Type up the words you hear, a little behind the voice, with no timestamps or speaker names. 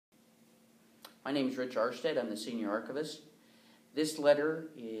My name is Rich Aarstad. I'm the Senior Archivist. This letter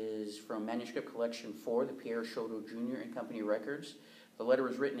is from Manuscript Collection 4, the Pierre Menard Jr. and Company Records. The letter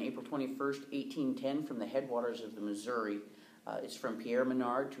was written April 21st, 1810 from the headwaters of the Missouri. It's from Pierre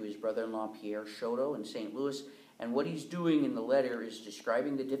Menard to his brother-in-law Pierre Menard in St. Louis. And what he's doing in the letter is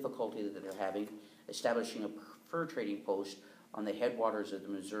describing the difficulty that they're having establishing a fur trading post on the headwaters of the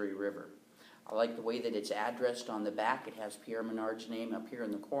Missouri River. I like the way that it's addressed on the back. It has Pierre Menard's name up here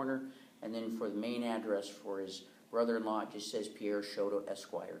in the corner, and then for the main address for his brother-in-law, it just says Pierre Menard,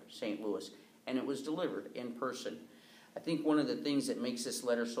 Esquire, St. Louis, and it was delivered in person. I think one of the things that makes this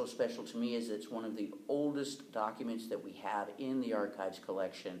letter so special to me is it's one of the oldest documents that we have in the archives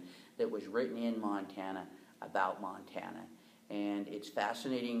collection that was written in Montana about Montana. And it's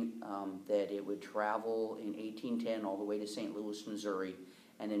fascinating that it would travel in 1810 all the way to St. Louis, Missouri,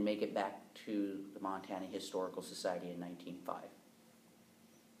 and then make it back to the Montana Historical Society in 1905.